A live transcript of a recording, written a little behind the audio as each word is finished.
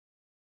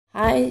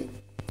Hi,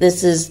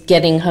 this is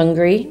Getting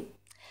Hungry,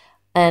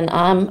 and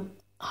I'm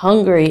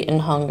hungry in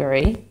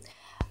Hungary.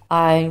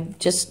 I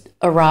just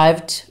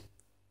arrived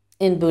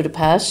in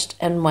Budapest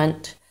and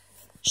went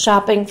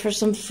shopping for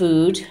some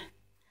food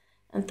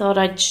and thought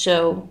I'd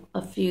show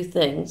a few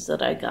things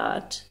that I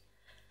got.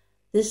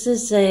 This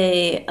is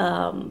a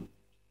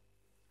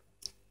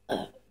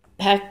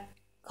packed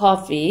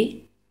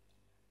coffee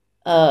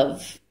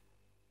of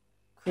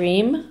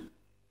cream,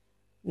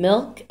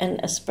 milk,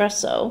 and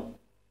espresso.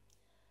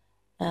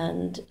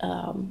 And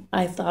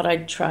I thought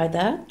I'd try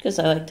that because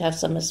I like to have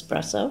some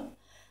espresso.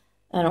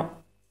 I don't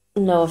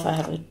know if I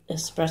have an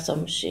espresso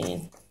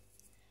machine.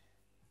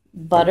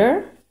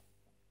 Butter,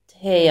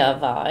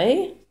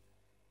 teavai,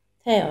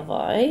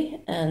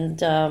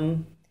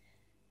 and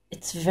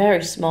it's a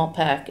very small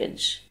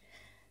package.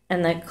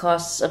 And that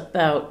costs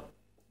about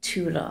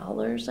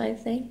 $2, I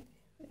think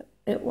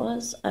it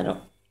was. I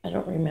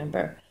don't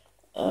remember.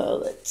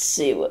 Let's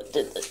see, what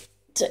did the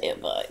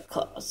teavai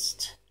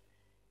cost?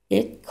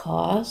 It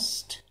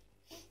cost,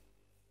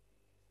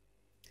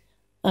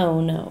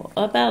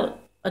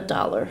 about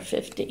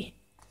 $1.50.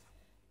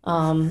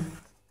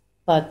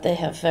 But they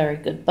have very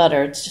good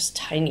butter. It's just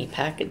tiny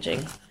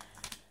packaging.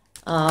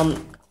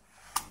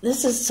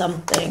 This is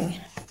something,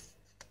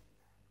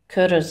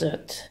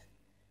 körözött.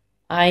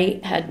 I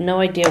had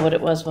no idea what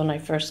it was when I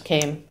first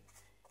came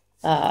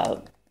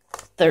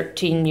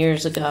 13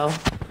 years ago.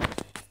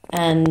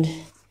 And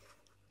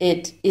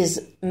it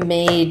is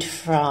made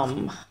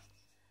from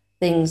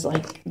things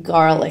like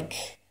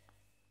garlic,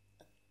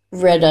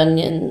 red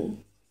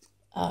onion,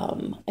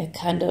 a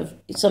kind of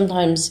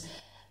sometimes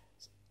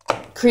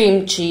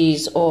cream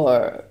cheese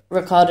or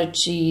ricotta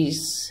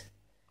cheese,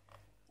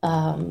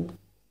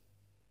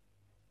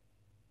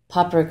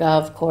 paprika,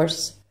 of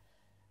course,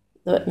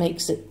 that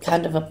makes it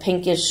kind of a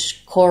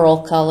pinkish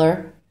coral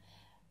color.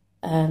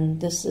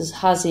 And this is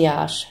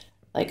haziás,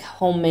 like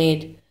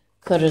homemade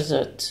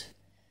körözött.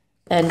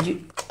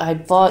 And I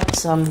bought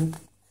some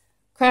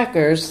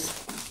crackers,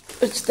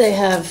 which they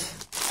have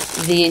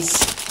these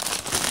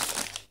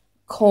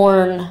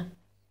corn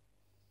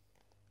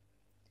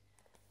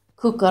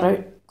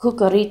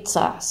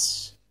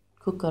kukoricás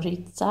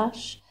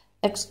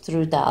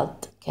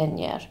extrudált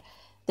kenyér.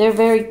 They're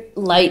very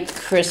light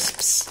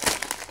crisps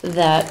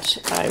that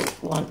I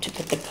want to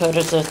put the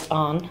körözött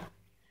on.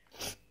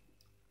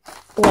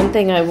 One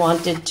thing I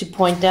wanted to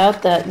point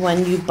out, that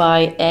when you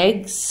buy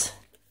eggs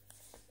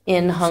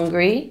in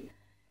Hungary,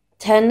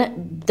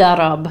 10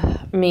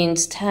 darab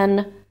means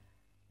 10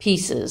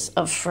 pieces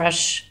of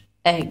fresh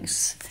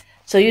eggs.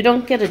 So you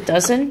don't get a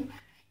dozen,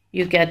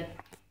 you get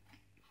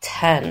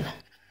 10.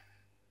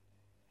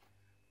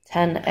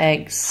 10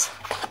 eggs.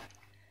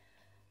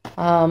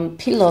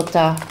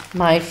 Pilota,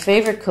 my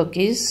favorite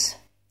cookies.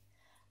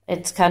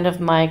 It's kind of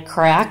my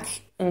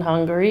crack in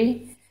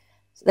Hungary.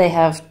 They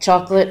have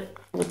chocolate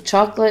with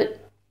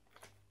chocolate.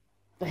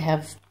 They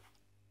have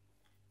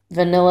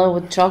vanilla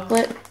with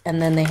chocolate,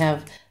 and then they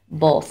have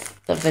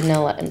both the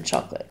vanilla and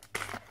chocolate.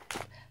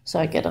 So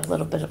I get a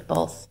little bit of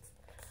both.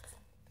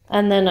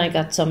 And then I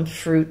got some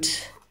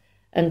fruit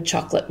and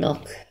chocolate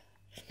milk.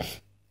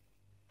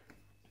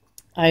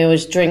 I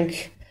always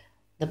drink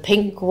the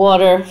pink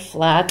water,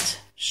 flat,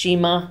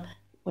 shima,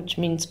 which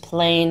means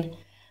plain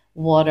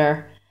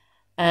water.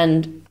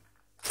 And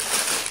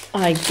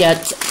I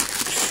get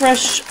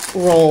fresh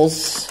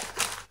rolls.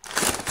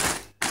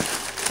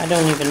 I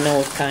don't even know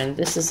what kind.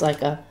 This is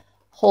like a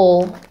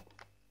whole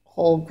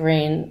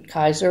grain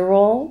Kaiser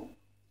roll.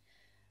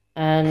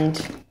 And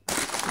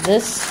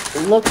this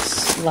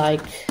looks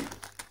like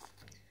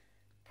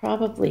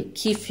probably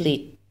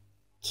kifli.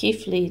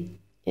 Kifli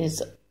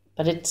is,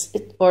 but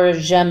or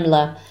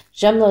zsemla.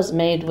 Zsemla is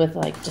made with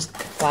like just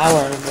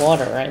flour and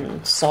water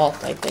and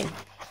salt, I think.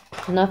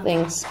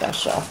 Nothing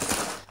special.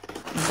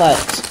 But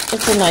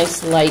it's a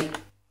nice light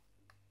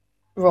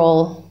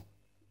roll,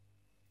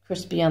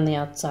 crispy on the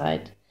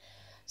outside.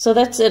 So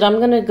that's it. I'm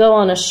going to go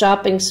on a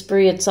shopping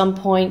spree at some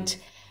point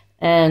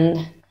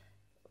and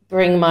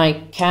bring my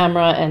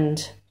camera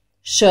and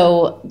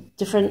show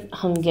different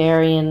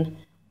Hungarian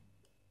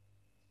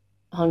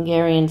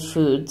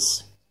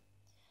foods.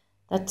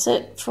 That's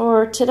it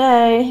for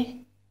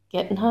today.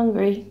 Getting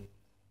hungry.